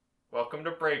Welcome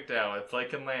to Breakdown with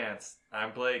Blake and Lance.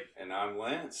 I'm Blake. And I'm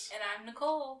Lance. And I'm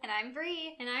Nichole. And I'm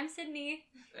Bri. And I'm Sydney.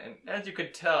 And as you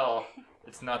could tell,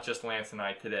 it's not just Lance and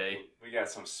I today. We got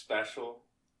some special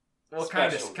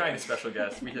kind of special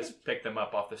guests. We just picked them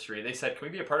up off the street. They said, "Can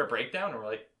we be a part of Breakdown?" And we're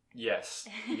like, "Yes,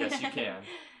 yes, you can."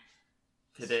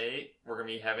 Today, we're going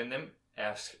to be having them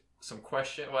ask some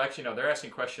questions. Well, actually, no, they're asking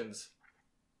questions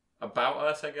about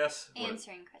us, I guess.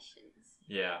 Answering questions.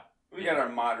 Yeah. We got our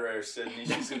moderator, Sydney.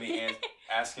 She's going to be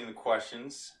asking the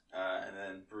questions. And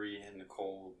then Bri and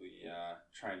Nichole will be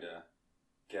trying to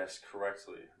guess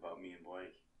correctly about me and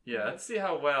Blake. Yeah, let's see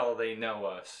how well they know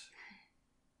us.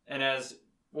 And as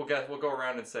we'll go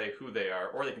around and say who they are,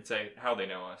 or they can say how they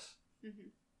know us. Mm-hmm.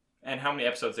 And how many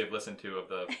episodes they've listened to of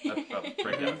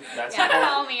Breakdown. That's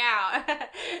call me out.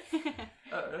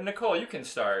 Nichole, you can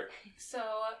start. So,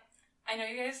 I know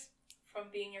you guys from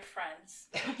being your friends,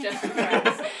 just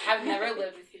friends. I've never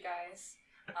lived with you guys.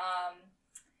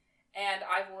 And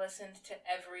I've listened to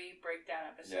every Breakdown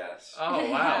episode. Yes.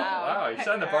 Oh, wow. You're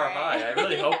setting the bar high. I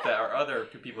really hope that our other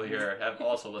two people here have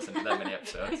also listened to that many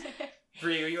episodes.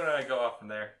 Bri, you want to go off from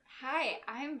there? Hi,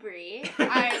 I'm Bri.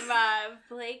 I'm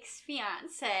Blake's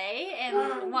fiance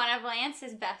and one of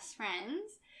Lance's best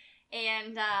friends.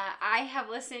 And I have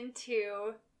listened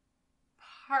to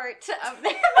part of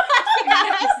their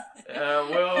podcast.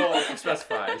 We'll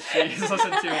specify. She's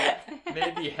listened to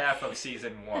maybe half of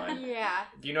season 1. Yeah.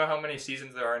 Do you know how many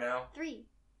seasons there are now? 3.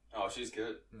 Oh, she's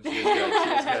good. She's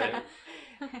good.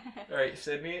 All right,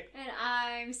 Sydney. And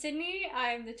I'm Sydney.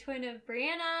 I'm the twin of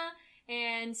Brianna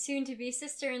and soon-to-be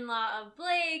sister-in-law of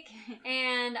Blake.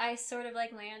 And I sort of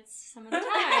like Lance some of the time.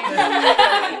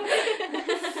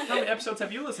 How many episodes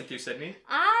have you listened to, Sydney?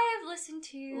 I've listened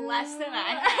to... less than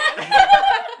I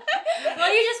have.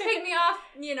 Well, you just picked me off,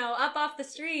 up off the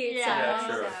street. Yeah,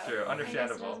 so, true.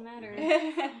 Understandable. It doesn't matter.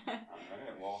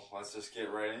 Alright, well, let's just get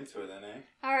right into it then, eh?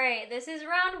 All right, this is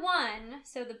round 1.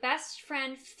 So the best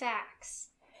friend facts.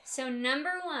 So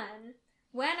number 1,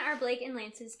 when are Blake and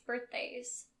Lance's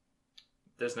birthdays?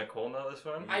 Does Nichole know this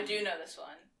one? I do know this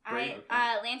one.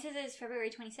 Lance's is February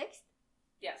 26th?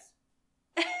 Yes.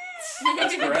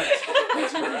 That's correct.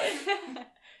 That's correct.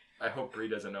 I hope Bri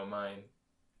doesn't know mine.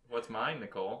 What's mine,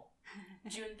 Nichole?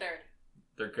 June 3rd.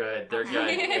 They're good. Good thing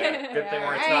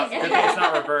Alright. it's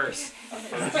not reverse.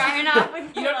 Starting off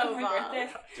with You don't know global. my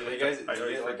birthday? Do they guys I do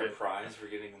already you get like a forget. prize for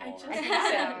getting them I all just right? think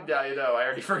so. Yeah, you know. I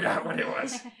already forgot what it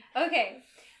was. Okay.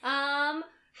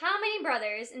 How many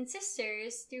brothers and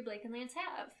sisters do Blake and Lance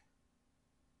have?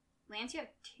 Lance, you have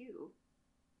 2.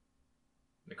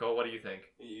 Nichole, what do you think?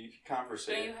 You can converse.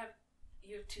 So you have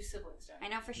 2 siblings, don't you? I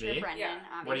know for sure Me? Brendan, Yeah.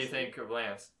 obviously. What do you think of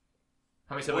Lance?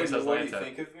 How many What siblings do does Lance you have?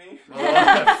 think of me?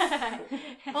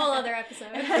 Whole other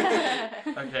episode.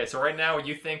 Okay, so right now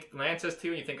you think Lance has 2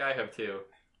 and you think I have 2.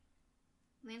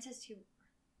 Lance has 2.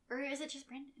 Or is it just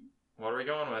Brendan? What are we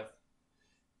going with?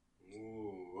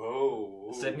 Ooh,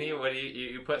 whoa. Sydney, what do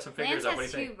you put some figures Lance up? What do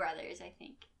has you 2 think? brothers, I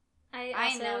think. I I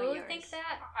also know yours. think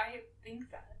that. I think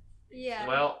that. Yeah.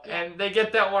 Well, and they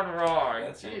get that one wrong.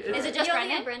 That's It's- incorrect. Is it just You only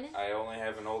Brendan? have Brendan? I only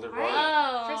have an older Right. brother.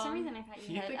 Oh. For some reason, I thought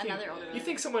you had another older brother. You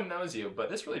think someone knows you, but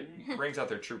this really brings out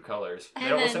their true colors. They And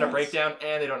don't then- listen to Breakdown,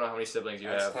 and they don't know how many siblings you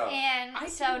That's have. tough. And I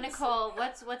so, think Nichole,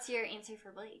 what's your answer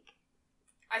for Blake?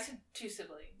 I said 2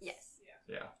 siblings. Yes.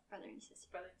 Yeah. Yeah. Brother and sister.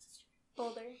 Brother and sister.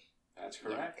 Older. That's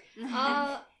correct.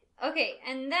 Okay,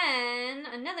 and then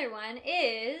another one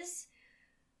is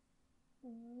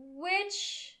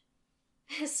which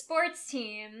sports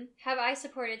team have I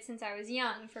supported since I was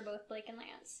young for both Blake and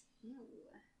Lance?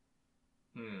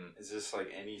 Is this like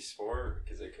any sport?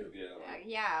 Because it could be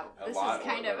Yeah, A this lot is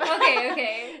kind or of less.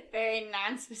 Okay. very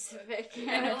non-specific.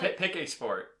 Pick a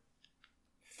sport.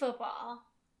 Football.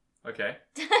 Okay.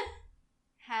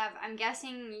 I'm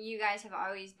guessing you guys have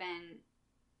always been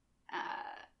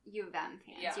U of M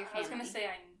fans. Yeah, your family. I was going to say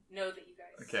I know that you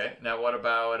guys... Okay. Now, what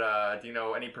about? Do you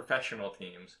know any professional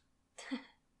teams?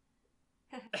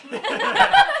 Not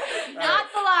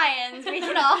the Lions. We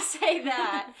can all say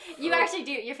that. You actually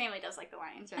do. Your family does like the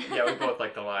Lions, right? Yeah, we both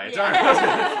like the Lions.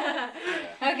 Yeah.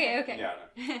 Okay. Yeah.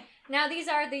 No. Now these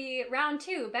are the round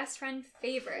 2 best friend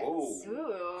favorites. Whoa.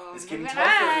 Ooh. It's getting moving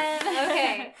tougher. on.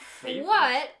 Okay. Favorites.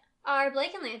 What are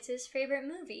Blake and Lance's favorite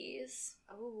movies?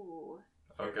 Ooh.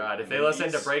 Oh God! If they listen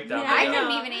to Breakdown, Yeah, I they know.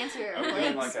 couldn't even answer Are we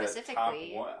doing Blake like a specifically. top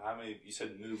one? How many? You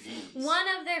said movies. One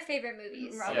of their favorite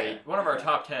movies. Right. Yeah, one of our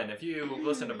top 10. If you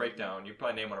listen to Breakdown, you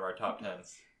probably name one of our top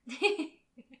 10s.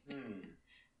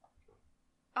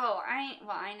 Oh,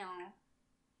 I know.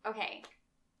 Okay.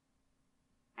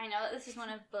 I know that this is one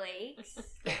of Blake's.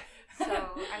 So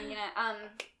I'm gonna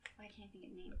I can't think of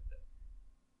the name.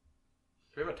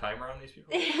 we have a timer on these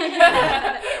people?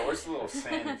 Yeah, where's the little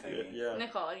sand thing? Yeah.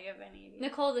 Nicole, do you have any idea?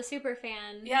 Nicole, the super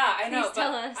fan. Yeah, I know. Please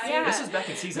tell us. Yeah. This is back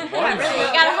in season 1. Yeah, really, now.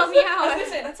 you gotta help me I was out. gonna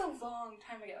say that's a long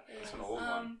time ago. That's an old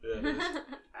one. Yeah, it is.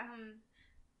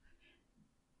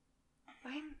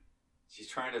 She's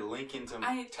trying to link into I'm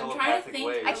trying to telepathic think.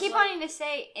 ways. I keep wanting to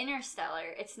say Interstellar.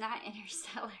 It's not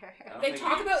Interstellar. don't They think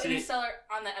talk you- about See- Interstellar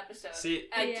on the episode. See,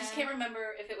 I just can't remember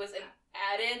if it was an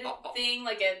added Oh. thing,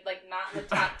 like not in the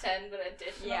top 10, but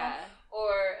additional, Yeah.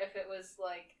 or if it was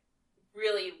like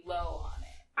really low on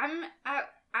it.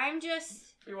 I'm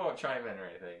just. we won't chime in or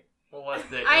anything. We'll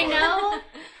let Nick. I know.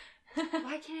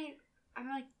 Why can't I? I'm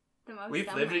like the most. We've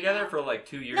dumb lived right together now. for like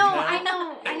 2 years No,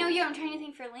 now. I know. You. I'm trying to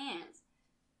think for Lance.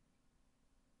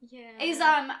 Yeah. Is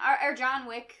are John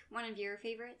Wick one of your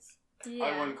favorites? Yeah.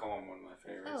 I wouldn't call them one of my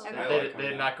favorites. Oh. I They, like did, them, they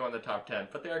did yeah. not go in the top 10,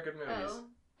 but they are good movies. Oh.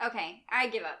 Okay, I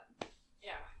give up.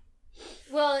 Yeah.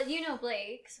 Well, you know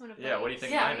Blake's one of Yeah, what do you Blake's.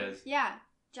 think Yeah. mine is? Yeah,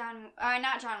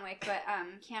 not John Wick, but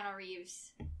Keanu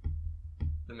Reeves.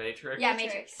 The Matrix? Yeah,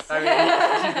 Matrix. Matrix. I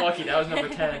mean, she's lucky. That was number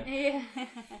 10. Yeah.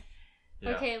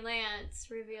 Yeah. Okay, Lance,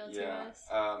 reveal to Yeah, us.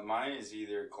 mine is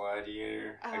either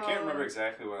Gladiator. I can't remember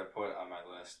exactly what I put on my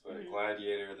list, but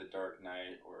Gladiator, The Dark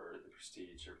Knight, or The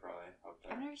Prestige are probably up I've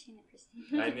there. never seen The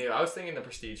Prestige. I was thinking The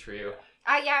Prestige for you.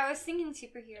 Yeah, I was thinking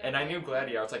superhero. And I knew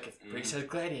Gladiator. I was like, if Bree says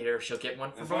Gladiator, she'll get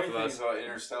one for The both funny of thing us. about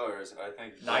Interstellar is I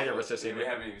think Neither of us have seen we it.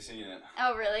 haven't even seen it.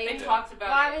 Oh, really? They talked about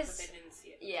Well, I it, was- but they didn't see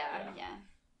it. Yeah.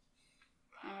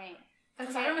 All right.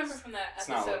 Because I remember from that It's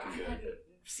not episode, I looking good. hadn't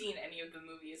seen any of the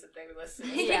movies that they were listed.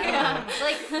 Yeah.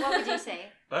 Like, what would you say?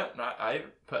 But I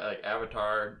put like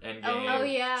Avatar, Endgame. Oh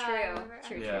yeah. I True. remember.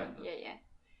 True. Yeah. Yeah.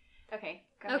 Okay.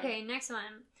 Go ahead. Okay, next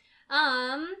one.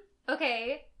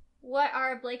 Okay. What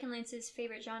are Blake and Lance's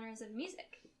favorite genres of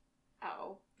music?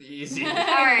 Oh. Easy. All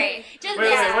right. Just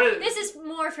Wait, what is- this is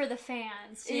more for the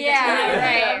fans. to Yeah. get to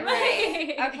know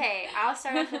Right. them. Okay. I'll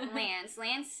start off with Lance.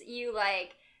 Lance, you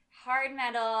like hard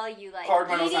metal. You like Hard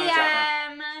metal's not a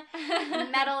EDM,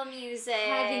 metal music,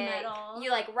 Heavy metal. You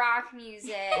like rock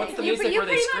music. What's the you music you where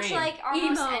they pretty much scream? like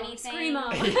almost Emo, anything.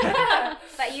 screamo. Yeah.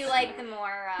 But you like the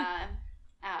more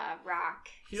rock.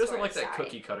 He doesn't sort like of that side.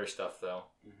 cookie cutter stuff though.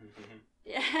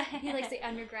 Yeah. He likes the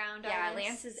underground. Yeah, artists.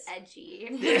 Lance is edgy.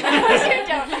 Yeah. You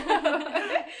don't know.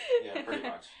 Yeah, pretty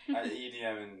much.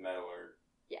 EDM and metal are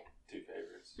two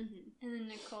favorites. And then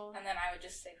Nicole And then I would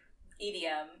just say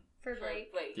EDM for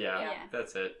Blake. Yeah, Yeah.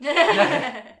 that's it.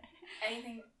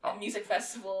 Anything, Oh. a music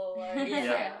festival or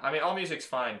Yeah. I mean, all music's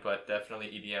fine, but definitely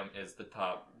EDM is the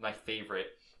top, my favorite.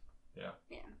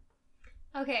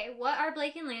 Okay, what are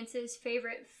Blake and Lance's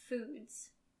favorite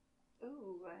foods?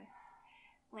 Ooh.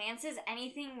 Lance is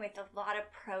anything with a lot of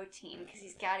protein because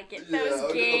he's got to get Yeah, those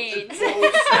I'll get gains.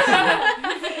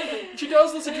 She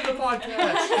does listen to the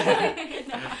podcast.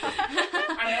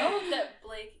 I know that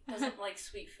Blake doesn't like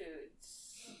sweet foods.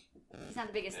 He's not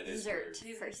the biggest That is dessert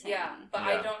He's- person. Yeah, but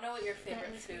Yeah. I don't know what your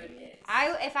favorite food is.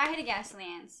 If I had to guess,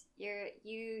 Lance, your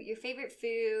favorite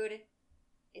food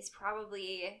is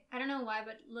probably I don't know why,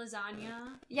 but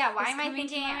lasagna. Why It's am I coming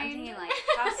to thinking? I'm mind. thinking like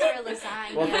pasta or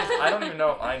lasagna. Well, I don't even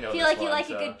know if I know. I feel this like you one, like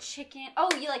so. a good chicken. Oh,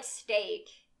 you like steak.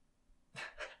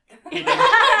 He does.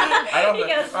 I don't He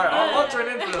think. goes, All right, I'll turn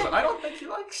into this. I don't think he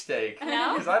likes steak.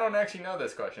 No? Because I don't actually know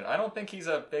this question. I don't think he's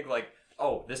a big like.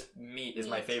 Oh, this meat is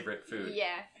my Meat. favorite food.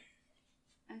 Yeah.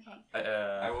 Okay.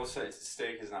 I will say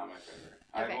steak is not my favorite.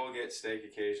 Okay. I will get steak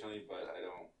occasionally, but I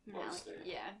don't No, love steak.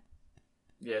 yeah.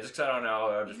 Yeah, just 'cause I don't know,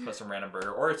 I'll just put some random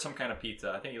burger or it's some kind of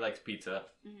pizza. I think he likes pizza.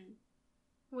 Mm-hmm.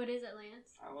 What is it,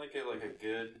 Lance? I like it like a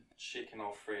good chicken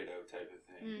Alfredo type of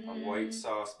thing. Mhm. A white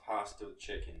sauce pasta with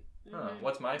chicken. Huh,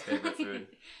 what's my favorite food?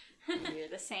 You're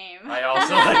the same. I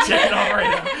also like chicken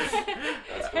Alfredo.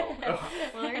 That's cool.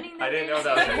 Learning I didn't know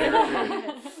that was your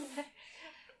favorite food.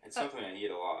 It's something I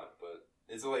eat a lot, but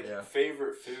it's like Yeah.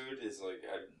 favorite food is like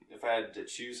if I had to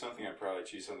choose something, I'd probably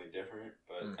choose something different.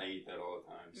 But Mm. I eat that all the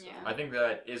time. So. Yeah. I think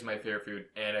that is my favorite food,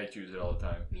 and I choose it all the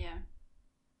time. Yeah.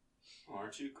 Well,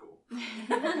 aren't you cool?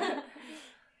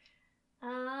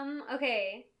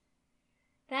 Okay.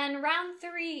 Then round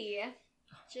 3.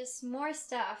 Just more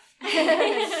stuff.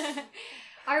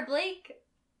 Are Blake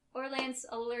or Lance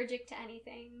allergic to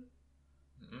anything?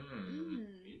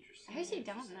 Interesting. I actually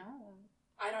don't know.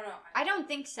 I don't know. I don't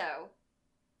think so.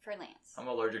 For Lance. I'm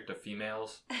allergic to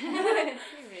females. Really?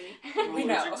 We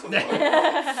know. Allergic to what?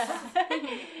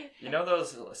 You know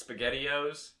those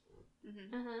SpaghettiOs?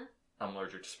 Mm-hmm. Uh-huh. I'm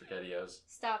allergic to SpaghettiOs.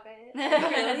 Stop it.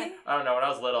 Really? I don't know. When I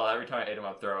was little, every time I ate them,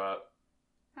 I'd throw up.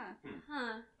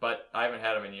 Huh. But I haven't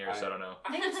had them in years, so I don't know.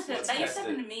 I think that used to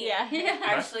happen to me. Yeah.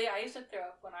 Actually, I used to throw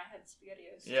up when I had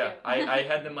SpaghettiOs Yeah, too. I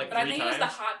had them like But I 3 think times. it was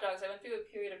the hot dogs. I went through a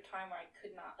period of time where I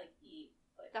could not like eat.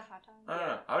 Like, The hot dog. I don't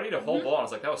know. I would eat a whole bowl, and I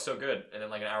was like, that was so good. And then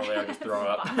like an hour later, I just throw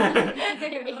up.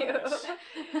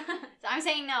 So I'm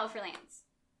saying no for Lance.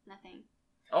 Nothing.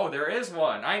 Oh, there is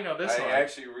one. I know this I one.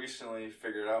 actually recently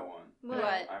figured out one.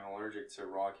 What? I'm allergic to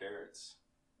raw carrots.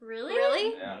 Really?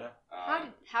 Really? Yeah.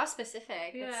 How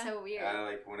specific? Yeah. That's so weird. I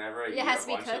like whenever I It eat has a to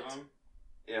be bunch cooked? of them.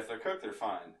 Yeah, if they're cooked, they're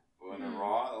fine. But when they're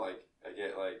raw, like I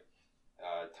get like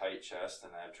tight chest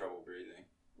and I have trouble breathing.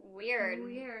 Weird.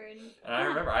 And I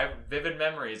remember, I have vivid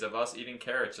memories of us eating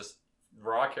carrots, just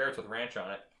raw carrots with ranch on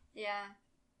it. Yeah.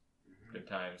 Good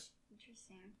times.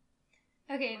 Interesting.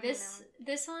 Okay, I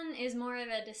this one is more of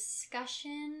a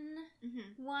discussion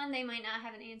Mm-hmm. one. They might not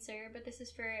have an answer, but this is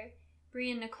for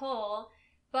Bri and Nichole.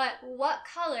 But what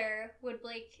color would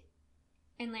Blake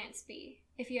and Lance be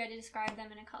if you had to describe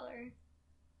them in a color?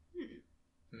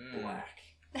 Black.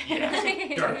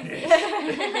 Yes. Darkness.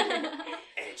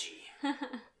 Edgy.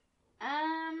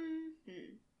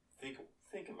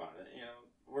 Think about it. You know,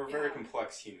 we're very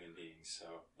complex human beings, so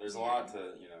there's a lot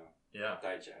to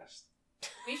digest.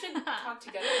 we should talk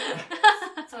together about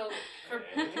this. So for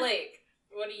Blake,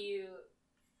 what are your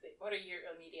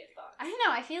immediate thoughts? I don't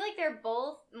know. I feel like they're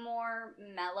both more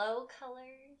mellow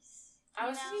colors. I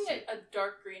was thinking a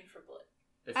dark green for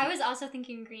Blake. I was also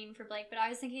thinking green for Blake, but I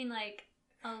was thinking like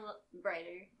a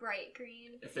brighter. bright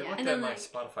green. If they Yeah. looked And at then, my like-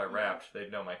 Spotify Wrapped,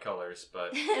 they'd know my colors,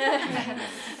 but...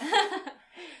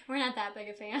 We're not that big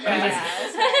a fan.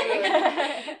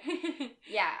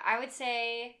 Yeah, I would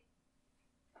say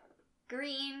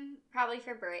green, probably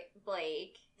for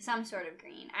Blake. Some sort of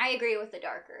green. I agree with the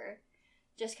darker.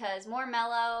 Just because more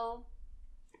mellow,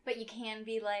 but you can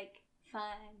be, like, fun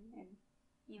and,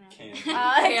 you know. Can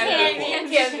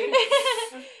be.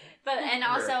 But, and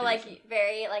also, Very like, occasionally.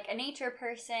 very, like, a nature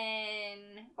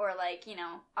person, or, like, you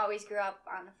know, always grew up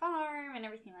on the farm and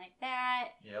everything like that.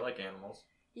 Yeah, I like animals.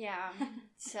 Yeah,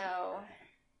 so,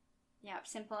 yeah,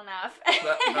 simple enough.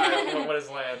 Alright, what is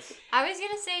Lance? I was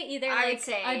gonna say either I would like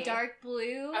say- a dark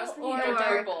blue I was thinking or dark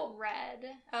dark purple. red.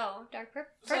 Oh, dark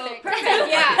purple. So, Perfect. perfect.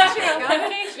 Yeah, True.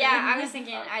 true. Yeah, I was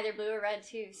thinking either blue or red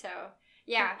too. So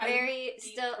yeah, I'm very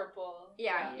deep still. purple.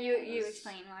 Yeah, you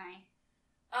explain why.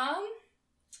 I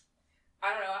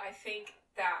don't know. I think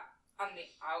that on the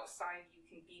outside you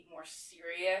can be more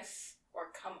serious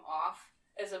or come off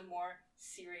as a more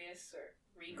serious or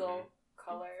regal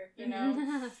color. You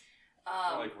know.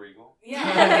 I like Regal.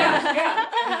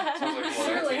 Yeah. Sounds like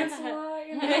Sir loyalty. Lancelot,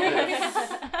 you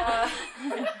know.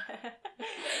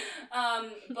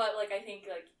 But like I think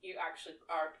like you actually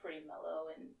are pretty mellow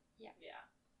and yeah.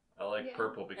 I like Yeah.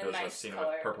 purple because nice I've seen him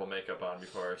color. with purple makeup on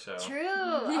before, so... True.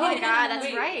 Oh my god, that's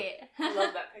Wait. right. I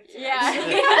love that picture.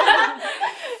 Yeah.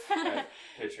 That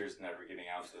picture's never getting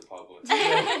out to the public.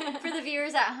 For the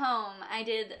viewers at home, I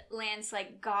did Lance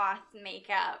like goth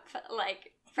makeup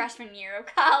like freshman year of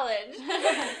college,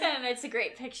 and it's a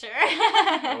great picture.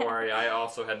 Don't worry, I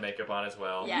also had makeup on as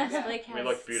well. Yes, Yeah. Blake We has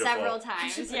look beautiful. several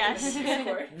times. She's Yes. like in the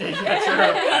Discord. Yeah,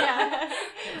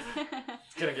 true. Yeah.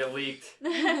 It's gonna get leaked.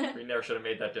 We never should have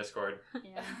made that Discord.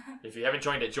 Yeah. If you haven't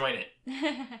joined it, join it.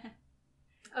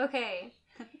 Okay.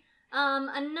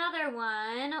 Another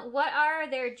one. What are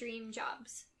their dream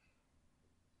jobs?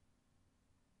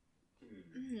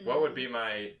 What would be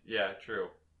my... Yeah, true.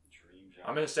 Dream job.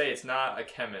 I'm gonna say it's not a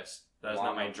chemist. That is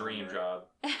not my Llama dream groomer. job.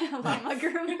 Llama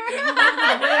groomer.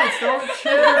 Lance, don't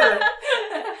cheer!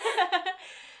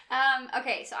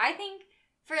 Okay, so I think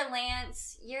for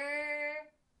Lance,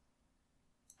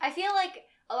 I feel like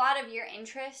a lot of your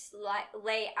interests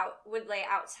would lay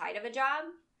outside of a job.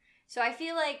 So I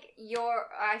feel like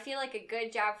a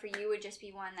good job for you would just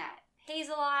be one that pays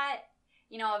a lot,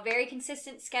 you know, a very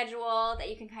consistent schedule that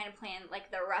you can kind of plan like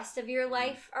the rest of your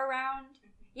life around.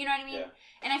 You know what I mean? Yeah.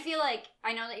 And I feel like,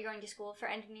 I know that you're going to school for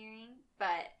engineering,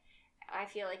 but I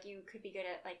feel like you could be good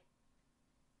at like,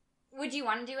 would you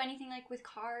want to do anything like with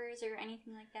cars or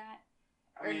anything like that?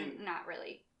 I Or mean, not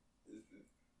really?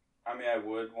 I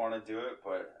would want to do it,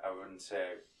 but I wouldn't say.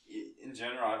 In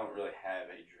general, I don't really have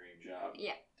a dream job.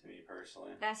 Yeah. To me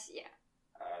personally, That's, yeah.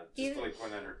 just like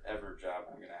whatever job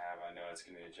I'm gonna have, I know it's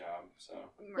gonna be a job. So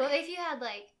Well, if you had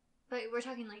like, but we're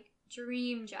talking like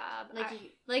dream job.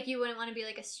 Like you wouldn't want to be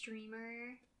like a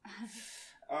streamer.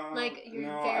 Like, your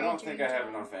no, very I don't think I dream have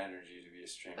job? enough energy to be a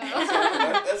streamer.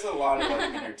 Oh. That's a lot of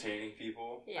like entertaining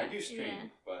people. Yeah. I do stream, Yeah.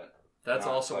 but That's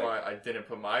not, also like- why I didn't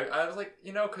put my... I was like,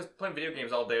 you know, because playing video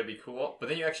games all day would be cool, but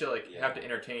then you actually like Yeah. have to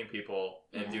entertain people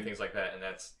and do things like that, and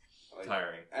that's... Like,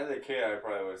 tiring. As a kid, I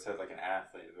probably would have said like an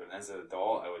athlete, but as an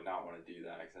adult, I would not want to do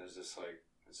that because it's just like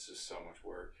it's just so much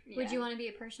work. Would you want to be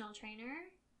a personal trainer?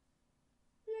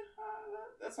 Yeah,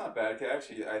 that's not bad. 'Cause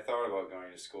actually, I thought about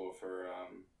going to school for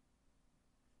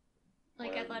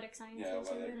like athletic sciences. Yeah,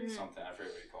 athletic something. I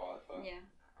forget what you call it. But.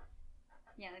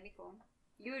 Yeah, that'd be cool.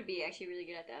 You would be actually really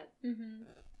good at that. Mm-hmm.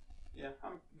 Yeah,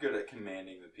 I'm good at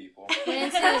commanding the people.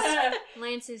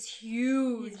 Lance is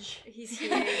huge. He's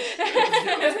huge.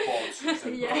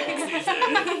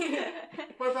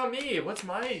 What about me? What's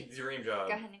my dream job?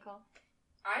 Go ahead, Nichole.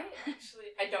 I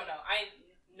don't know. I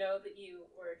know that you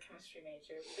were a chemistry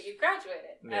major, but you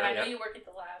graduated, and I know you work at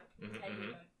the lab.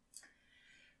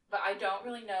 But I don't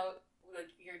really know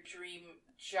like your dream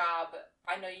job.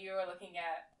 I know you were looking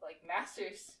at like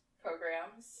master's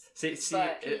programs. See, it's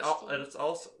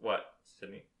also what,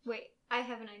 Sydney? Wait, I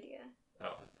have an idea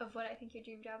of what I think your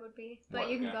dream job would be, but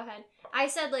you can go ahead. I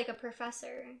said like a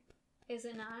professor. Is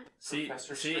it not? See,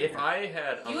 if I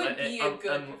had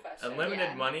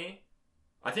unlimited money,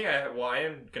 I think I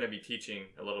am going to be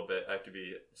teaching a little bit. I have to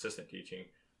be assistant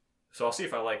teaching. So I'll see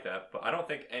if I like that. But I don't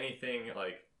think anything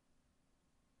like...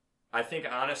 I think,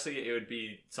 honestly, it would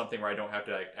be something where I don't have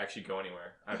to actually go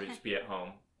anywhere. I would just be at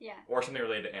home. Yeah. Or something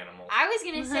related to animals. I was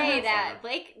going to say that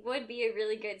Blake would be a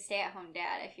really good stay-at-home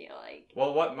dad, I feel like.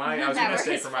 Well, I was going to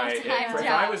say if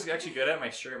I was actually good at my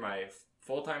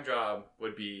full-time job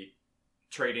would be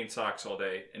trading socks all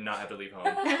day and not have to leave home.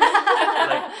 Like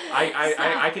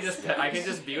I can just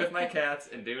be with my cats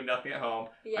and do nothing at home.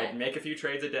 Yeah. I'd make a few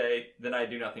trades a day, then I'd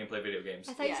do nothing and play video games.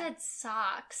 I thought you said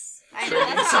socks. I know,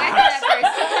 that's why I said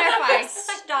that first.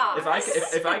 To clarify,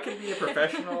 stocks. If I could be a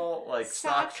professional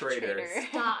stock trader.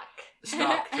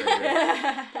 Stock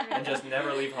trader. And just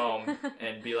never leave home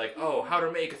and be like, oh, how to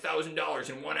make $1,000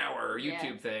 in 1 hour or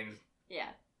YouTube things. Yeah.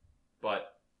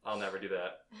 But I'll never do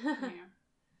that.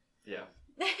 Yeah.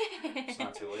 It's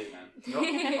not too late, man.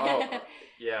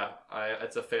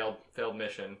 It's a failed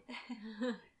mission.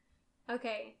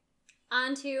 Okay,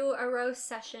 on to a roast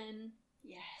session.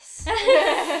 Yes.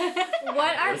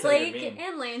 What are Blake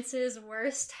and Lance's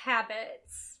worst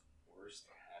habits? Worst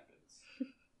habits?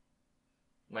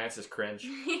 Lance is cringe.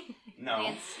 No.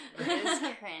 Lance is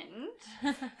cringe.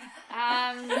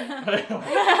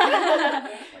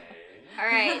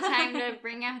 Alright, time to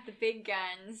bring out the big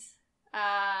guns.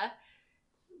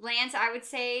 Lance, I would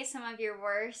say some of your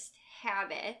worst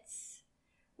habits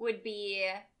would be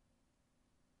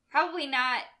probably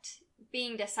not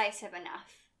being decisive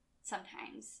enough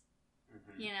sometimes.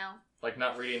 Mm-hmm. You know? Like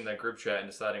not reading the group chat and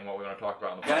deciding what we want to talk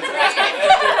about in the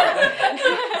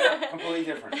podcast. Completely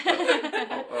different.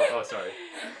 Oh, sorry.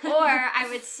 Or I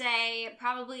would say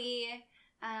probably,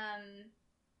 I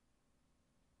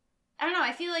don't know,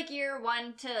 I feel like you're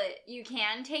you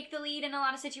can take the lead in a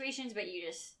lot of situations, but you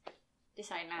just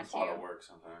decide not to. A lot of work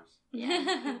sometimes.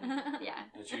 Yeah. Yeah.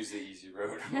 I choose the easy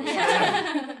road.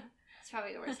 It's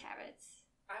probably the worst habits.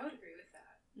 I would agree with that.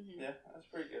 Mm-hmm. Yeah, that's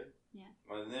pretty good. Yeah.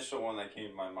 My initial one that came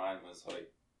to my mind was like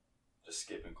just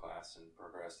skipping class and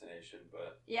procrastination,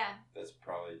 but yeah, that's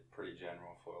probably pretty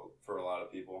general for a lot of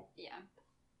people. Yeah.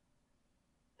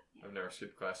 I've never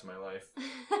skipped class in my life.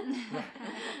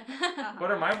 What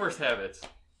are my worst habits?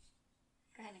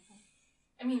 Go ahead, Nichole.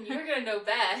 I mean, you're gonna know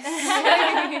best.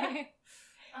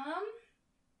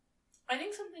 I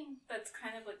think something that's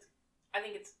kind of like, I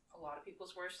think it's a lot of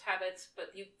people's worst habits, but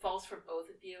it falls for both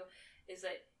of you, is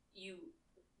that you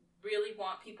really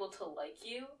want people to like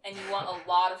you, and you want a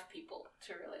lot of people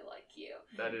to really like you.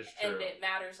 That is true. And it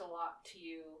matters a lot to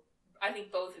you. I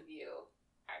think both of you,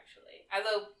 actually.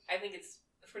 Although, I think it's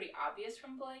pretty obvious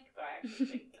from Blake, but I actually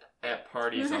think... At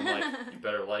parties, I'm like, you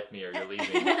better like me or you're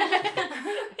leaving.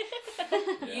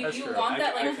 You want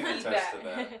that, like, I can feedback. attest to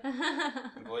that.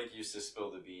 Blake used to spill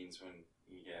the beans when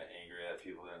he got angry that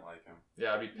people didn't like him.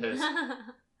 Yeah, I'd be pissed.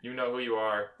 You know who you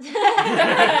are. The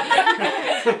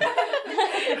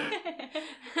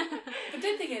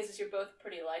good thing is you're both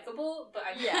pretty likable, but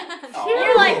I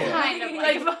you're like kind of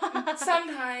likable.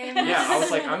 Sometimes. Yeah, I was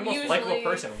like, I'm the most likable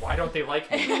person. Why don't they like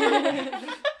me?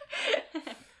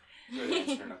 Good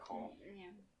answer, Nichole.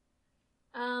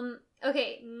 Yeah.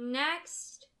 Okay,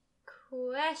 next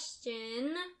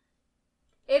question.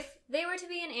 If they were to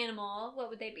be an animal, what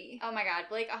would they be? Oh my god,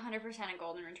 Blake, 100% a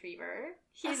golden retriever.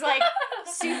 He's like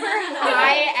super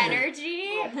high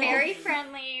energy, very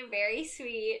friendly, very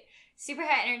sweet, super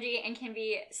high energy, and can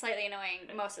be slightly annoying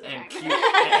most of the time.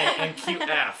 And cute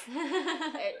AF.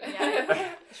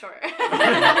 Yeah, sure.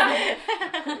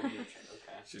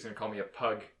 She's gonna call me a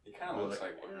pug. He kind of looks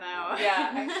like one. No.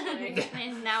 Yeah, actually.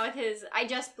 And now with I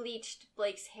just bleached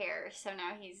Blake's hair, so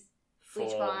now he's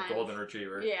bleach full blonde. golden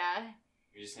retriever. Yeah.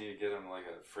 We just need to get him like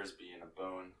a frisbee and a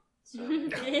bone. So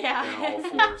Yeah. they're on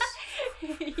all fours.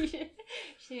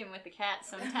 Shoot him with the cat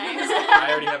sometimes. I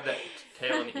already have that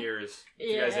tail and ears. If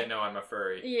you guys Yeah. didn't know, I'm a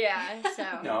furry. Yeah, so.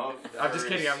 No, I'm just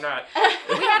kidding, I'm not. We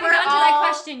haven't We're gotten to all- that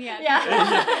question yet. Yeah.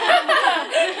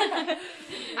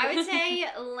 I would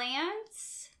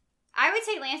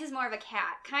say Lance is more of a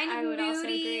cat. Kind of I would also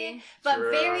moody, agree. but True.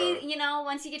 very,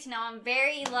 once you get to know him,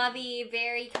 very lovey,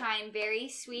 very kind, very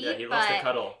sweet. Yeah, he loves but to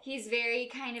cuddle. he's very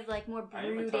kind of like more I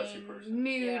am a touchy brooding, person.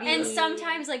 moody. Yeah. And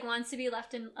sometimes like wants to be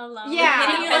left alone.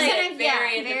 Yeah, You, Like, like, very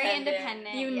very independent.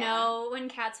 independent. you yeah. know when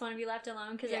cats want to be left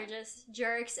alone because Yeah. they're just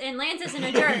jerks. And Lance isn't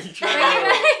a jerk. True.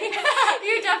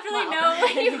 You definitely Well. know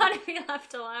when you want to be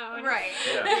left alone. Right.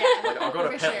 Yeah. Yeah, Like, I'll go to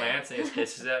for pet sure. Lance and he just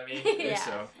hisses at me. Yeah.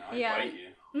 So. I Yeah. bite you.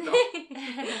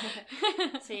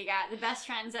 So you got the best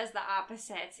friends as the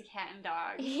opposites, a cat and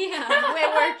dog. Yeah.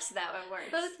 It works though. It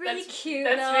works. Both really That's- cute.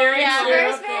 that's though. very Yeah, true.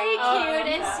 Bear's very Oh, cute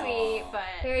and yeah. sweet, but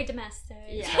Very domestic.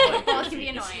 yeah, It's kinda like both Goofy.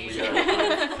 can be It's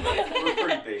annoying. We're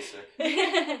pretty basic.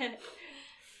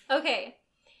 Okay.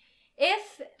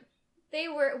 If they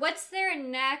were, what's their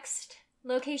next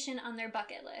location on their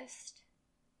bucket list?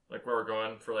 Like where we're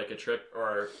going for like a trip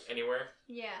or anywhere.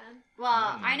 Yeah.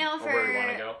 Well, I know Or for where we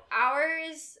wanna go.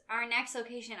 ours, our next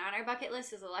location on our bucket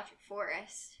list is Electric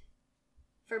Forest.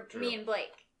 For True. me and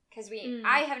Blake, because Mm.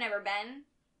 I have never been.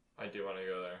 I do want to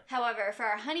go there. However, for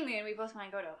our honeymoon, we both want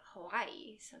to go to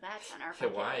Hawaii, so that's on our bucket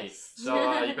Hawaii. list. So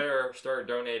you better start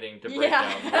donating to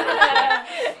Yeah. Breakdown.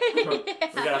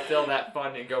 We gotta fill that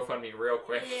fund and GoFundMe real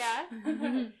quick. Yeah.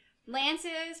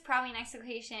 Lance's probably next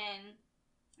location.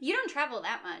 You don't travel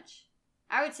that much.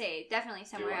 I would say definitely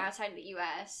somewhere Do I? outside of the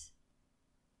U.S.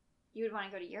 You would want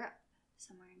to go to Europe.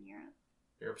 Somewhere in Europe.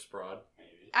 Europe's broad.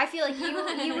 Maybe. I feel like you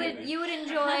would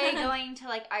enjoy going to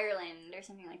like Ireland or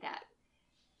something like that.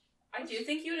 I do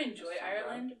think you would enjoy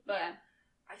Ireland, but Yeah.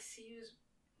 I see you as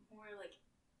more like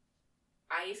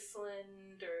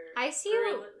Iceland or I see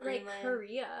you like Greenland.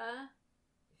 Korea.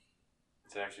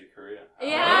 It's actually Korea.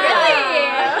 Yeah.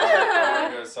 I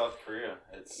want to go to South Korea.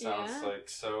 It sounds Yeah. like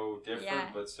so different Yeah.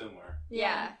 but similar.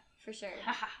 Yeah, for sure.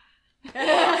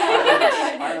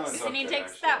 Ireland's up Sydney there,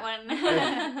 takes actually. that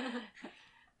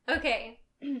one. Okay.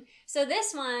 So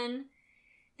this one,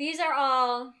 these are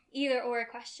all either or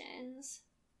questions.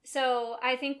 So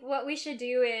I think what we should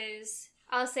do is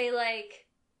I'll say like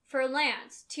for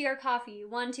Lance, tea or coffee,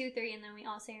 1, 2, 3, and then we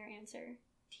all say our answer.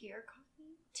 Tea or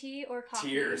coffee? Tea or coffee?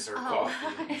 Tears or Oh.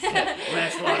 coffee.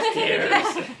 Lance lost tears.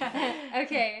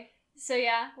 Okay. So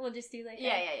yeah, we'll just do like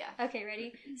that. Yeah. Okay,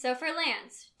 ready? So for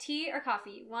Lance, tea or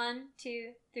coffee? 1,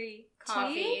 2, 3. Tea?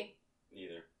 Coffee.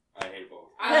 Neither. I hate both.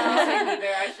 I was gonna say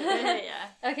neither, actually. Yeah.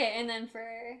 Okay, and then for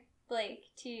Blake,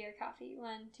 tea or coffee?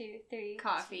 1, 2, 3.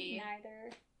 Coffee.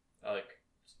 Neither. I like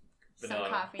vanilla.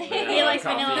 Some coffee. Vanilla He likes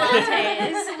coffee. vanilla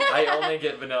lattes. I only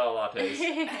get vanilla lattes.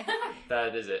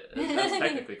 That is it. That's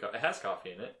technically it has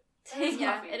coffee in it.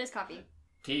 Yeah, coffee. it is coffee.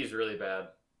 Tea is really bad.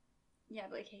 Yeah,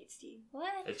 Blake hates tea.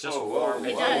 What? It's just Whoa, warm. whoa,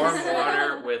 It's whoa. warm It does.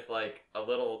 water with like a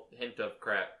little hint of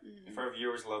crap. If our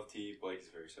viewers love tea, Blake is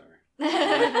very sorry.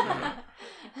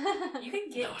 You can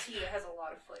get No. tea that has a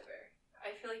lot of flavor.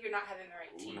 I feel like you're not having the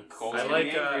right tea. Nicole's I getting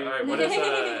like. angry. Alright, what is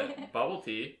bubble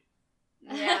tea?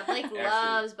 Yeah, Blake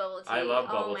loves bubble tea. I love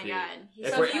bubble oh my tea. god. He's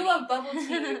If So we're- if you love bubble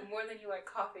tea more than you like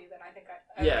coffee, then I think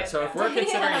I Yeah. get So if that. we're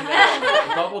considering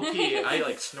that bubble tea, I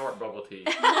like snort bubble tea.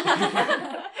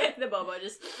 the bobo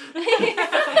just.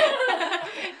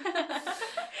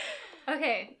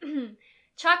 Okay.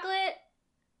 Chocolate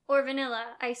or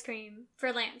vanilla ice cream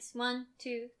for Lance? 1,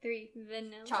 2, 3.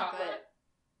 Vanilla. Chocolate.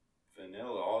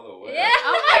 Vanilla all the way. Yeah.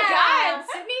 Oh my god,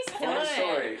 Sydney's Funny killing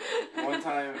story. it. One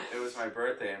time it was my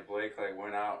birthday and Blake like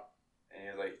went out and he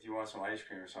was like, "Do you want some ice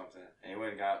cream or something?" And he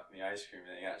went and got me ice cream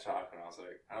and he got chocolate. And I was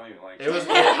like, "I don't even like It was.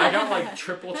 I got like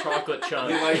triple chocolate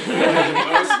chunks. like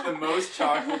the most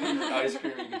chocolate ice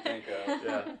cream you can think of.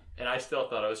 Yeah, and I still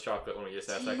thought it was chocolate when we just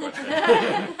asked that question.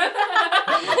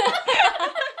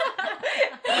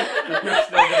 You're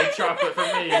still getting chocolate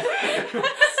from me.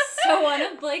 So one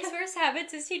of Blake's worst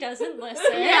habits is he doesn't listen.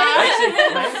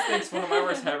 Actually, Lance thinks one of my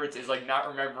worst habits is like not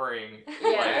remembering.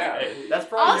 Yeah. Like, that's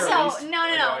probably your Also, least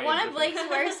no. annoying One of thing. Blake's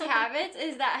worst habits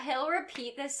is that he'll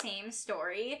repeat the same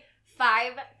story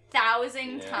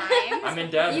 5,000 Yeah. times. I'm in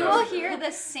dad You mode. will hear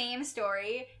the same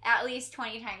story at least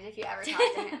 20 times if you ever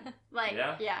talk to him. Like,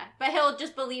 Yeah? But he'll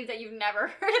just believe that you've never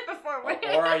heard it before.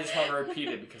 Or I just want to repeat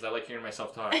it because I like hearing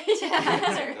myself talk. Yeah,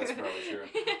 That's probably true.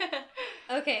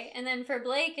 Okay, and then for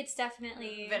Blake, it's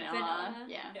definitely Vanilla.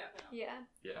 Yeah. Yeah. Yeah,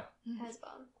 Yeah. as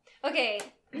well. Okay.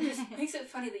 It just makes it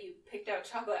funny that you picked out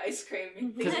chocolate ice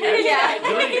cream. Because Yeah.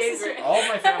 really, all of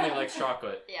my family likes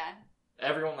chocolate. Yeah.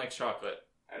 Everyone likes chocolate.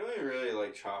 I don't even really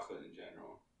like chocolate in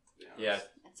general. To be honest.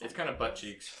 Yeah, it's kind of butt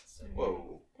cheeks.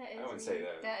 Whoa. That is I wouldn't say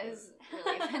that. That is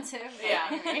really offensive.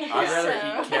 Yeah. Anyway, I'd rather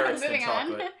so, eat carrots than moving on.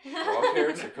 chocolate. Raw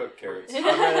carrots or cooked carrots? I'd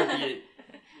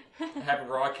rather have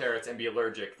raw carrots and be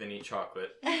allergic than eat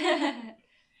chocolate.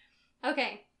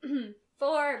 Okay.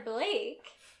 For Blake,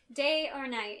 day or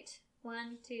night?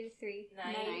 1, 2, 3.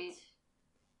 Night.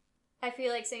 I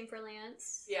feel like same for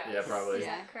Lance. Yeah. Yeah, probably. Is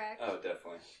Yeah. that correct? Oh,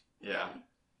 definitely. Yeah,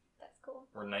 That's cool.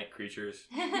 we're night creatures.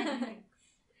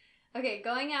 Okay,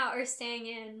 going out or staying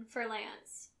in for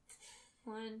Lance?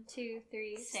 1, 2,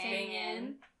 3. Staying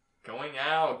in. Going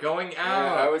out.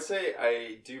 Yeah, I would say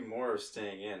I do more of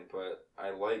staying in, but I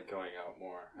like going out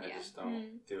more. I Yeah. just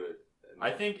don't do it.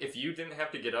 I think if you didn't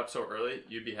have to get up so early,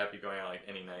 you'd be happy going out like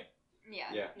any night. Yeah.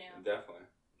 Yeah, Yeah. definitely.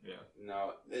 Yeah.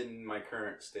 No, in my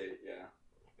current state, yeah.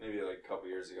 Maybe like a couple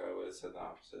years ago I would have said the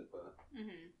opposite, but...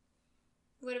 Mm-hmm.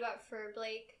 What about for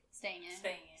Blake? Staying in.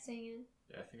 Staying in. Staying in?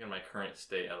 Yeah, I think in my current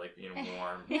state, I like being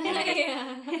warm,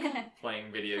 Yeah.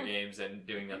 playing video games and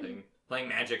doing nothing, playing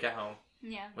Magic at home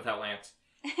Yeah. without Lance.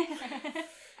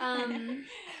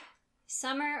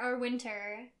 Summer or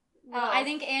winter? Well, I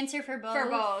think answer for both. For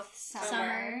both.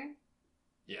 Summer.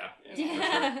 Yeah.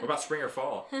 Yeah. What about spring or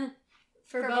fall? For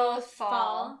For both both fall.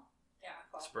 fall. Yeah.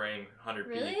 Fall. Spring, 100p.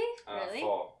 Really? Really?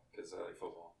 Fall, because I like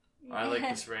football. I like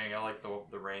the spring. I like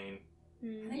the rain.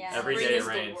 Mm. Yeah. Every Spring day is it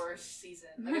rains. the worst season.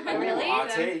 Like, if I Really? Hot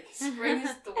then take. Spring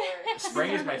is the worst.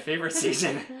 Spring is my favorite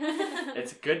season.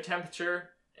 It's good temperature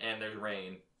and there's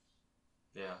rain.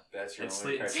 Yeah. That's your And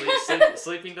only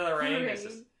sleeping to the rain is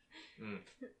just.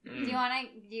 Do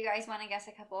you guys want to guess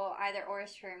a couple either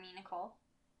ors for me, Nicole?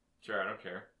 Sure, I don't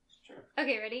care. Sure.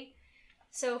 Okay, ready?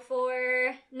 So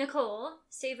for Nichole,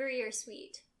 savory or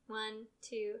sweet? 1,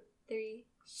 2, 3.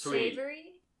 Sweet. Savory?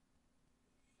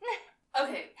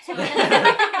 Okay, so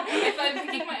if I'm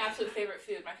picking my absolute favorite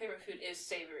food, my favorite food is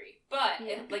savory. But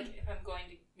Yeah. if I'm going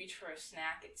to reach for a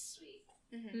snack, it's sweet.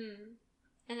 Mm-hmm. Mm.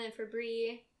 And then for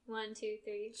Bri, 1, 2,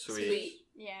 3. Sweet.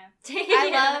 Yeah. I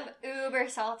love uber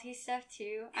salty stuff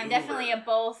too. I'm Uber. definitely a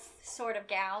both sort of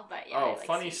gal, but yeah. I Oh, like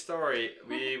funny sweet. story.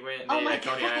 We went Oh my at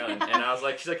Coney God. Island, and I was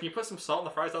like, she's like, can you put some salt in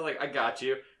the fries? I was like, I got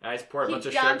you. And I just poured a He bunch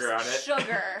of dumps sugar on it.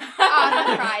 sugar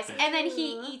on the fries, and then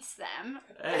he eats them.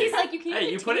 Hey, He's like, you can't. hey,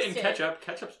 even you put it in taste ketchup.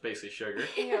 Ketchup's basically sugar.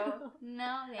 Ew.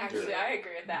 No, thank Actually, you. I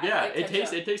agree with that. Yeah, I like it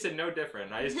ketchup. tasted no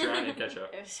different. I just drowned in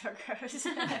ketchup. It was so gross.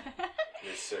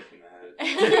 You're sick in the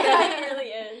head. Yeah, it really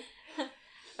is.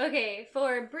 Okay,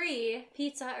 for Bri,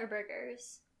 pizza or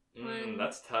burgers?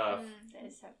 That's tough. That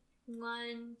is so.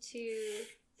 1, 2,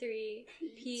 3.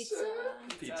 Pizza.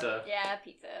 Pizza. Yeah,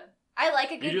 pizza. I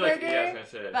like a You good do like? burger, Yeah, I was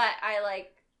gonna say. but I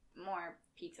like more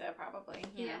pizza probably.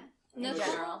 You Yeah. know, in No.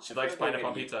 general. She likes I feel like pineapple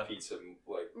I eat pizza. Pizza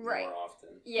like Right. more often.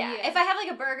 Yeah. Yeah. If I have like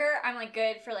a burger, I'm like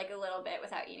good for like a little bit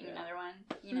without eating Yeah. another one.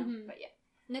 You know, Mhm. but yeah.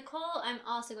 Nicole, I'm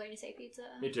also going to say pizza.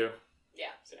 Me too.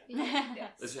 Yeah, same. Yeah.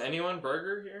 Is anyone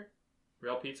burger here?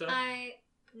 Real pizza?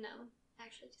 No.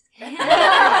 Actually, just kidding.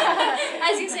 I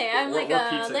was gonna say, I'm We're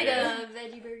like pizza a gang.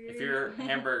 veggie burger. If you're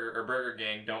hamburger or burger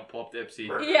gang, don't pull up Dipsy.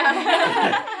 Burger.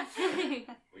 Yeah.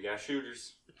 We got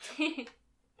shooters.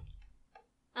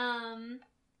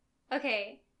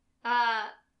 Okay.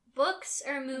 Books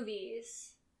or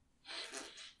movies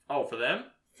Oh, for them?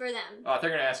 for them? Oh, they're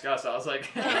gonna ask us. I was like,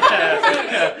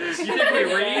 Oh. you think we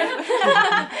read?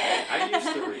 I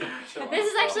used to read. Chill This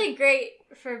is out, actually great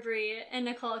for Bri and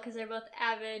Nicole because they're both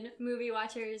avid movie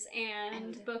watchers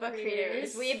and book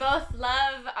readers. We both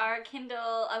love our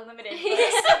Kindle Unlimited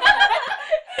books.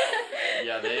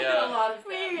 Yeah, they. A lot of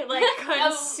We them. like A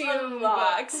consume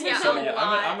lot. books. Yeah. So a yeah,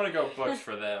 lot. I'm gonna go books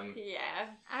for them. Yeah.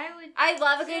 I I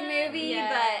love a good movie, Yeah.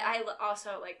 but I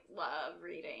also like love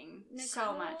reading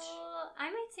so much. I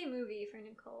might say movie for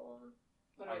Nicole.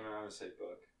 What I'm about- gonna say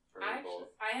book for I both.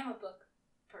 am a book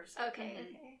person. Okay,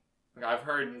 Mhm. okay. I've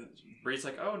heard Bree's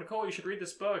like, oh, Nicole, you should read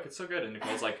this book. It's so good. And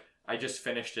Nicole's like, I just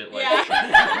finished it. Like, Yeah.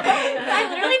 I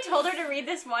literally told her to read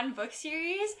this one book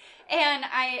series, and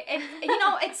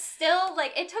it's still,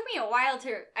 like, it took me a while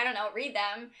to, I don't know, read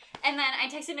them, and then I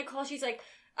texted Nicole, she's like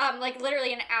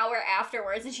literally an hour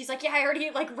afterwards, and she's like, yeah, I already,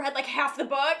 like, read, like, half the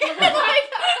book, and I'm like,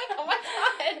 oh my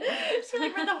god, she,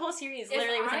 like, read the whole series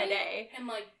literally within a day. And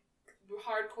like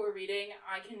hardcore reading,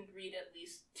 I can read at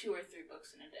least 2 or 3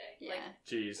 books in a day. Yeah. Like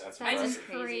jeez. That's I That's just-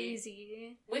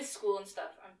 crazy. with school and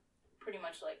stuff, I'm pretty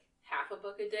much like half a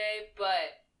book a day.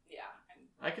 But yeah,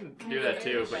 I can do that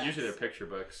too, but usually they're picture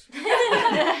books.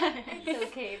 It's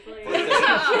okay, Blake. He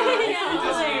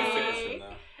doesn't even Blake. finish them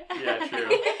though. Yeah, true.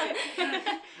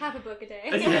 Half a book a day.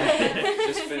 He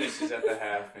just finishes at the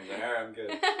half and he's like, alright, I'm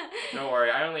good. Don't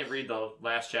worry, I only read the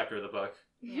last chapter of the book.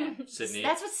 Yeah. Sydney.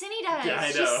 That's what Sydney does. Yeah,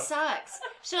 I She know. sucks.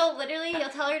 You'll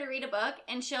tell her to read a book,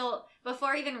 and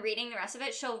before even reading the rest of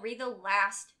it, she'll read the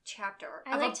last chapter.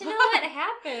 I like to know what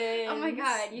happens. Oh my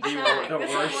god, you The suck. the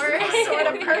That's worst the worst kind of sort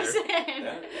of book person.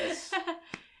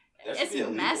 That should It's be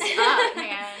illegal. messed up,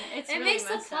 man. It's It really makes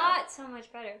the messed plot up. so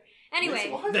much better. Anyway.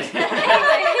 What?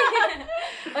 Anyway.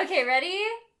 Okay, ready?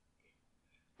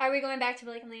 Are we going back to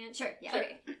Blake and Lance? Sure, yeah.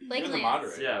 Okay. Blake You're and the Lance.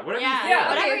 moderator. Yeah, whatever Yeah, you yeah,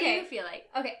 feel. whatever Okay. you feel like.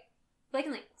 Okay. Blake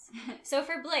and Lance. So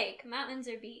for Blake, mountains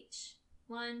or beach?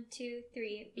 1, 2,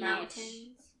 3. Beach.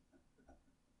 Mountains.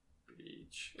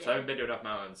 Beach. 'Cause I haven't been to enough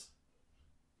mountains.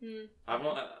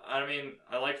 I mean,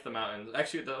 I liked the mountains.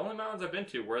 Actually, the only mountains I've been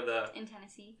to were the In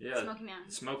Tennessee. Yeah. Smoky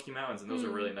Mountains. Smoky Mountains, and those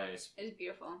are really nice. It was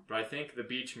beautiful. But I think the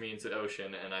beach means the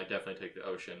ocean, and I definitely take the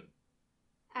ocean.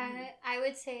 I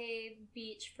would say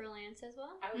beach for Lance as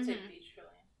well. I would say Mhm. beach for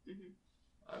Lance.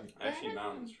 Actually,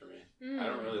 mountains for me. Mm. I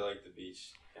don't really like the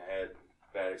beach. I had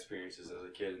bad experiences as a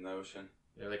kid in the ocean.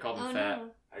 Yeah, they call them Oh fat.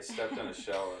 no. I stepped on a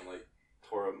shell and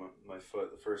tore up my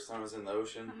foot the first time I was in the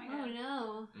ocean. Oh my Oh god.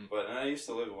 no. And I used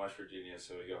to live in West Virginia,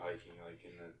 so we go hiking in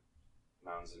the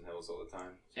mountains and hills all the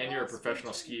time. And you're a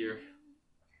professional skier.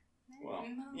 Well,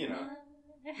 you know.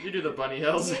 You do the bunny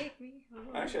hills. Take me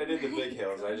home. Actually, I did the big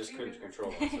hills. I just couldn't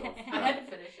control myself. I had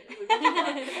to finish it.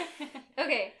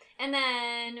 Okay, and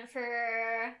then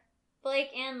for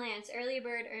Blake and Lance, early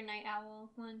bird or night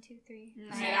owl? 1, 2, 3.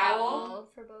 Night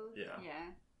owl. For both. Yeah.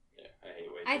 Yeah. Yeah, I hate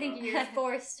waking I think up. you're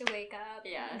forced to wake up.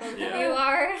 Yeah. Both Yeah. of you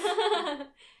are.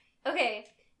 Okay,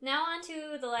 now on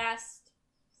to the last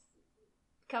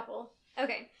couple.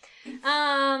 Okay.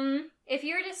 If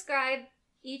you were to describe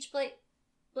each Blake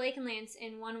and Lance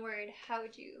in one word,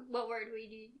 what word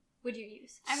would you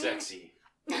use? I mean- Sexy.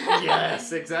 Yes,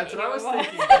 that's what I was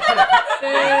thinking.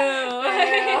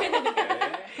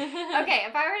 Okay,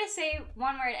 if I were to say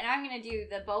one word, and I'm gonna do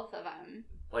the both of them.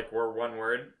 Like we're one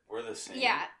word. We're the same.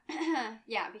 Yeah,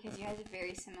 yeah, because you guys have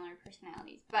very similar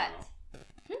personalities. But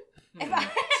if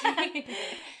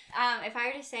I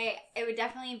were to say, it would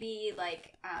definitely be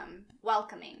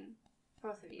welcoming,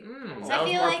 both of you. So That I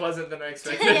was feel more like, pleasant than I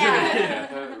expected. Yeah. Yeah,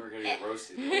 I thought we were gonna get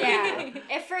roasted. yeah.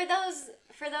 If for those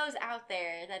out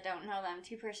there that don't know them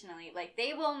too personally,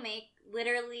 they will make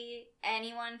literally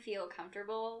anyone feel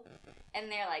comfortable, and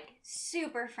they're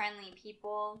super friendly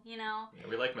people, you know. Yeah,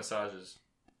 we like massages.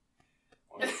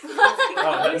 What?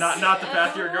 Oh, not the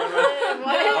path you were going with.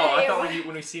 Oh, I thought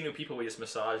when we see new people, we just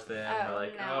massage them. Oh, We're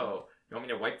like, no. you want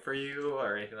me to wipe for you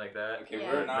or anything like that? Okay, Yeah.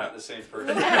 we're not the same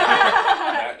person.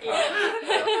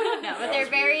 No, but they're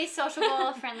very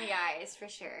sociable, friendly guys for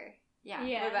sure. Yeah.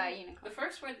 Yeah. What about you, Nicole? The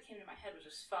first word that came to my head was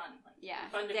just fun. Yeah.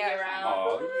 Fun to be They're around.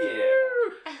 Oh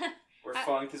yeah, we're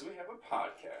fun because we have a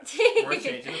podcast. We're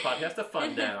changing the podcast to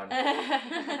Fun Down.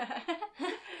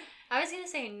 I was gonna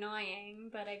say annoying,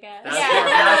 but I guess. That's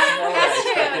Yeah. more That's what I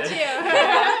true, expected. too.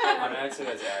 I mean, I'd say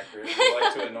that's accurate. We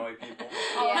like to annoy people.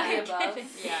 All of Yeah. the above.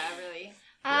 Yeah, really.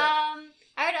 I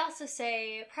would also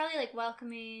say probably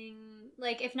welcoming,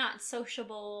 if not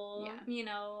sociable, Yeah. you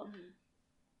know. Mhm.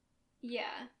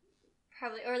 Yeah.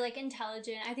 Probably, or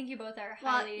intelligent. I think you both are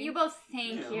Well, highly. you both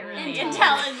think Yeah. you're really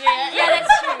Intelligent. intelligent. Yeah,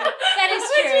 that's true. That is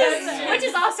true. Which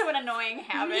is also an annoying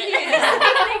habit. Yeah.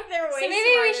 I think they're way So maybe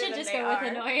we smarter should than just they go are.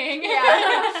 with annoying.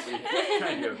 Yeah. We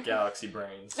kind of have galaxy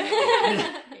brains. So.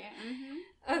 Yeah. Mhm.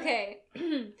 Okay.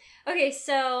 Okay,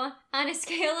 so on a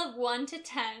scale of 1 to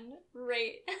 10,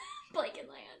 rate Blake and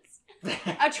Lance.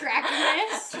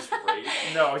 Attractiveness. Just rate.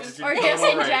 No, or just just total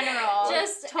in right. general.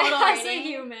 Just total as a rating.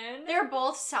 human. They're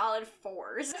both solid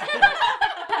 4s. No.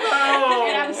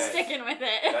 And I'm Okay. sticking with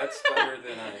it. That's better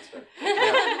than I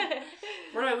expected.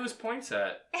 Where did I lose points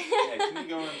at? Yeah, can you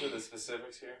go into the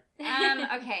specifics here?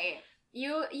 Okay.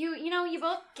 You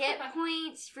both get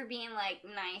points for being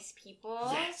nice people.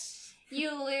 Yes.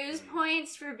 You lose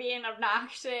points for being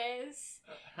obnoxious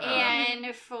Uh-huh.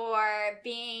 and for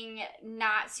being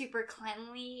not super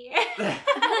cleanly.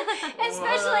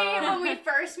 Especially when we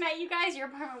first met you guys, your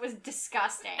apartment was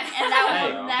disgusting, and that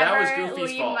Hey, will that was never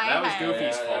Goofy's leave fault. my That was head.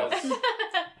 Goofy's Yeah, fault. that was-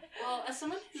 Well, as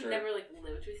someone who Sure. never lived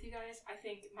with you guys, I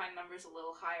think my number's a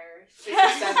little higher.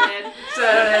 67. So-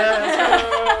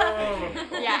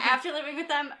 Yeah, after living with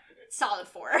them, solid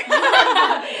 4.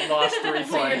 Lost 3 So you're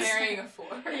points. marrying a 4.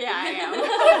 Yeah, I am.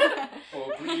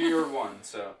 Well, you're 1,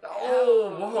 so.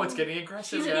 Oh, whoa, it's getting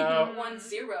aggressive She's now. 1,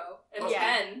 0, and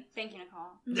Yeah. 10. Thank you,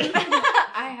 Nicole.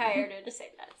 I hired her to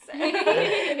say that.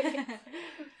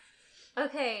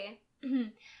 Okay.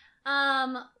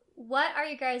 What are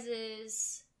you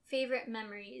guys' favorite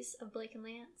memories of Blake and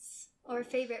Lance? Or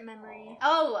favorite memory?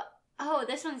 Oh,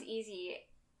 this one's easy.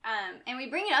 And we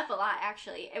bring it up a lot,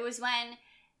 actually. It was when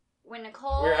when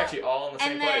Nichole... We were actually all in the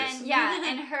same place. And then, yeah,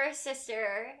 and her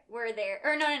sister were there.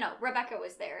 Or no, Rebecca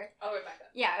was there. Oh, Rebecca.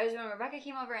 Yeah, it was when Rebecca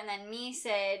came over, and then me,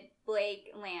 Sid,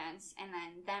 Blake, Lance, and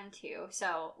then them two.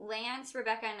 So Lance,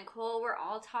 Rebecca, and Nichole were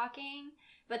all talking,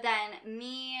 but then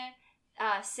me,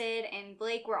 Sid, and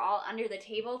Blake were all under the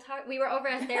table talking. We were over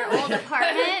at their old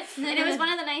apartment, and it was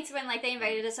one of the nights when, like, they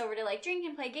invited us over to, like, drink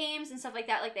and play games and stuff like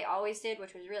that, like they always did,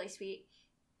 which was really sweet.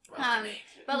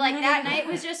 But like that night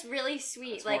was just really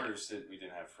sweet. It's like more just that we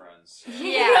didn't have friends.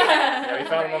 Yeah, we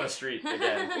found him on the street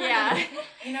again. Yeah.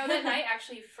 You know, that night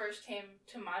actually first came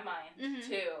to my mind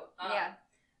too.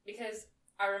 Because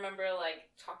I remember like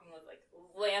talking with like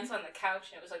Lance on the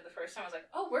couch, and it was like the first time I was like,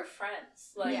 "Oh, we're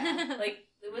friends." Like, like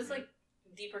it was like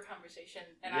deeper conversation,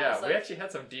 and I was like, we actually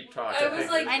had some deep talk. I was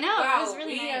like, I know, wow, it was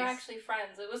really we nice. are actually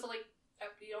friends. It was like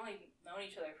we'd only known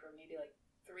each other for maybe like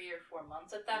 3 or 4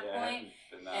 months at that point,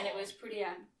 and it was pretty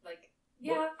like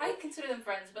I consider them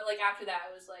friends, but like after that,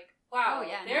 I was like, wow,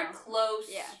 they're close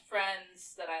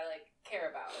friends that I like care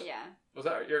about. Yeah. Was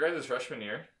that your guys' freshman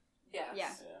year? Yes.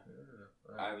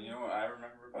 Yeah. You know what I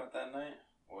remember about that night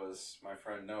was my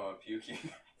friend Noah puking.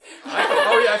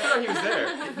 I forgot he was there.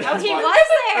 He was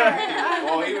there.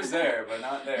 Well, he was there, but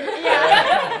not there.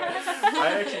 Yeah.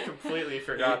 I actually completely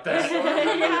forgot that.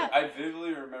 I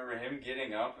vividly remember him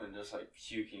getting up and just like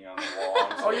puking on the wall.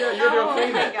 Oh yeah, you had to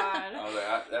clean it. God. I was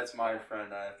like, that's my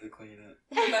friend. I have to clean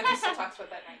it. Becky still talks about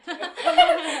that night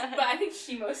too. But I think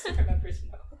she mostly remembers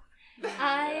Noah.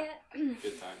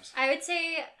 Good times. I would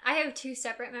say I have 2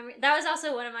 separate memories. That was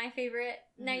also one of my favorite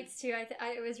nights too.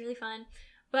 It was really fun.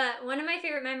 But one of my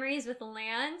favorite memories with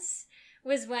Lance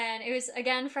was when it was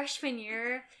again freshman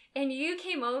year, and you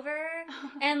came over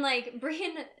and like Bri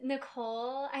and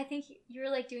Nichole. I think you were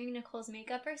like doing Nicole's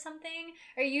makeup or something,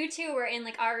 or you two were in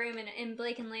like our room, and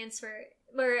Blake and Lance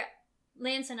were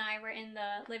Lance and I were in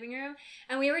the living room,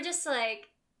 and we were just like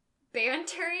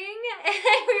bantering,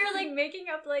 and we were like making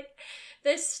up like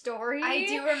this story. I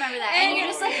do remember that, and you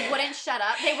just like wouldn't shut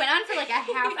up. They went on for like a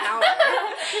half hour,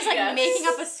 just like making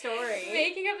up a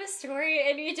story,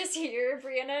 and you just hear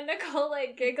Brianna and Nichole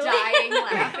like giggling, dying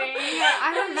laughing.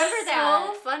 I remember that.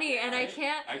 So funny, and I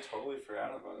can't. I totally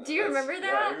forgot about that. Do you remember that?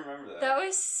 Yeah, I remember that. That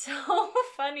was so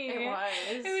funny.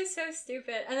 It was so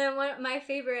stupid. And then one of my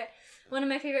favorite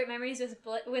memories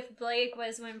with Blake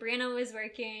was when Brianna was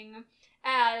working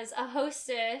as a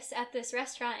hostess at this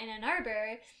restaurant in Ann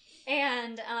Arbor,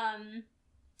 and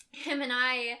him and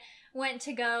I went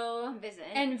to go visit,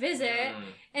 and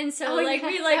so we like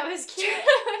that was cute.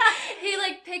 he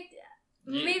like picked.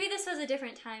 Maybe this was a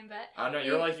different time, but I know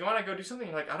you're like, you want to go do something?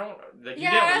 You're like, I don't. Like,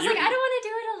 I was like, I don't want to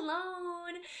do it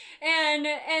alone.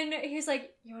 And he was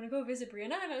like, you want to go visit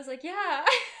Brianna? And I was like, yeah.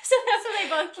 so they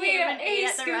both came and ate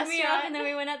at the restaurant. Me up, and then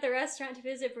we went at the restaurant to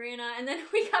visit Brianna, and then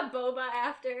we got boba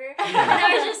after. And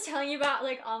I was just telling you about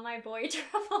like all my boy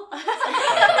troubles. And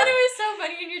it was so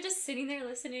funny, and you're just sitting there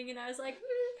listening, and I was like,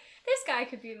 this guy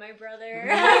could be my brother.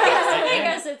 I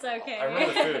guess it's okay. I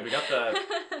remember the food. We got the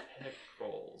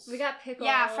pickles. We got pickles.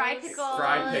 Yeah, fried pickles.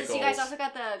 You guys also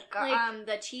got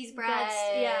the cheese bread.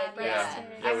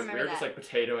 I remember we were just like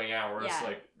potatoing out. We're just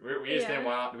like we just didn't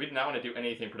want. We did not want to do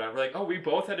anything productive. We're like, oh, we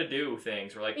both had to do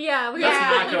things. We're like, let's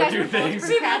not go do things.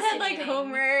 We both had like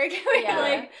homework. We were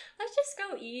like, let's just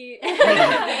go eat.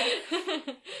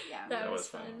 That was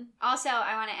fun. Also,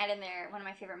 I want to add in there one of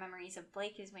my favorite memories of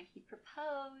Blake is when he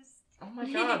proposed. Oh my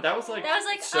god, that was like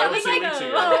so 2 weeks ago.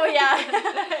 Oh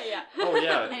yeah. Oh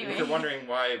yeah. Anyway. If you're wondering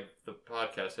why the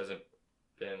podcast hasn't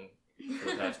been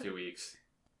for the past 2 weeks,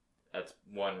 that's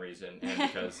one reason,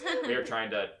 and because we were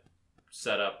trying to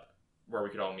set up where we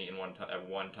could all meet at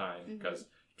one time, because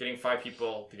getting 5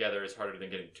 people together is harder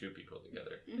than getting 2 people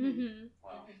together. Mm-hmm.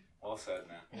 Wow. Well said,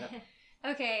 man.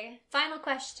 Yeah. Okay, final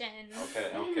question.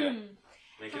 Okay.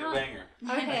 Make it a banger.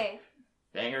 Okay.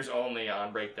 Bangers only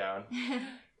on Breakdown.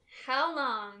 How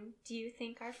long do you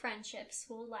think our friendships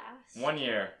will last? 1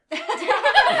 year. As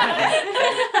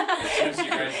soon as you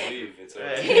guys leave, it's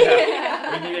over.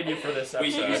 Yeah. We needed you for this We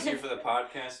episode. used you for the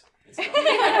podcast. It's done.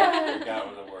 We got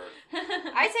with the word.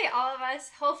 I'd say all of us,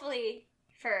 hopefully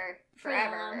for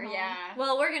forever. Yeah.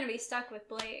 Well, we're gonna be stuck with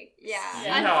Blake. Yeah.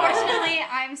 Yeah. Unfortunately,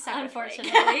 I'm stuck.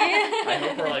 Unfortunately. I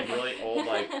hope we're like really old,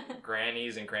 like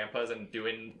grannies and grandpas, and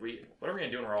doing what are we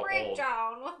gonna do when we're all old?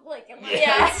 Breakdown with Blake and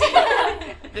Yes.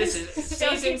 This is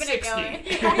Still season keeping it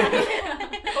 60.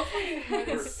 Hopefully more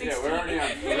than 60. Yeah, we're already on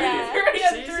 3. Yeah. We're already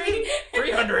on 3.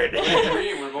 300.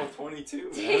 3, we're both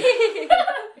 22.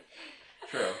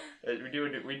 True.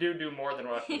 We do more than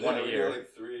one a We year. do like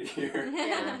 3 a year.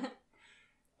 Yeah.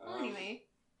 Well, anyway.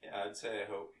 Yeah, I'd say I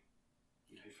hope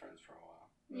we'd be friends for a while.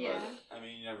 Yeah. But, I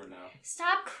mean, you never know.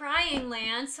 Stop crying,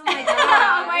 Lance. Oh my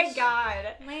Oh my gosh. god.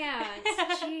 Lance,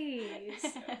 jeez.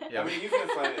 Yeah. I mean, even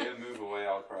if I move away,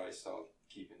 I'll probably still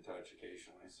keep in touch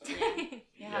occasionally. So.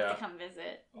 You have to come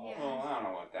visit. Well, I don't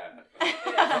know what that.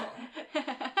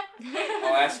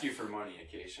 I'll ask you for money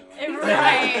occasionally.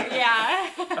 Right,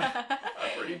 yeah.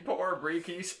 I'm pretty poor, Bri.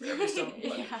 Can you spare me some?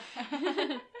 Yeah.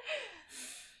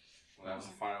 Well, that was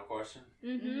the final question.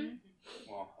 Mm-hmm.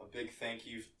 Well, a big thank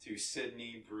you to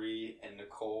Sydney, Bri, and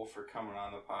Nichole for coming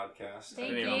on the podcast.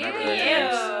 Thank I didn't even you. remember their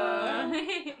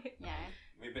names. Yeah.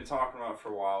 We've been talking about it for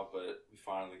a while, but we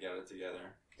finally got it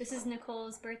together. This is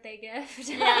Nicole's birthday gift.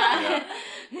 Yeah.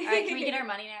 Alright, can we get our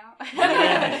money now?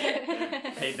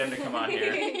 Paid them to come on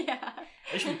here. Yeah.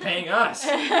 They should be paying us.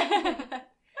 All right.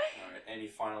 Any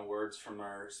final words from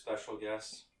our special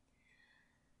guests?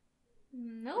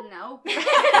 Nope. No.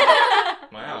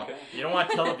 Wow. Okay. You don't want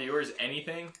to tell the viewers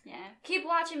anything? Yeah. Keep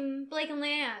watching Blake and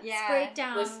Lance Yeah.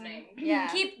 breakdown. Listening. Yeah.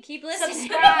 Keep listening.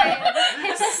 Subscribe.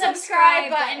 Hit the subscribe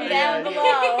button down below.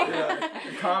 Yeah.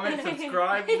 Comment,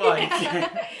 subscribe, like.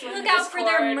 Look out for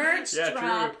their Discord. merch Yeah,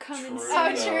 drop true. coming True. soon. Oh,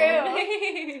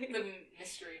 true. The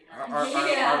mystery.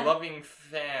 Our loving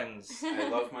fans. I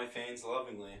love my fans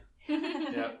lovingly.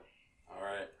 Yep. All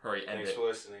right. Hurry, end Thanks it. for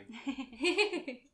listening.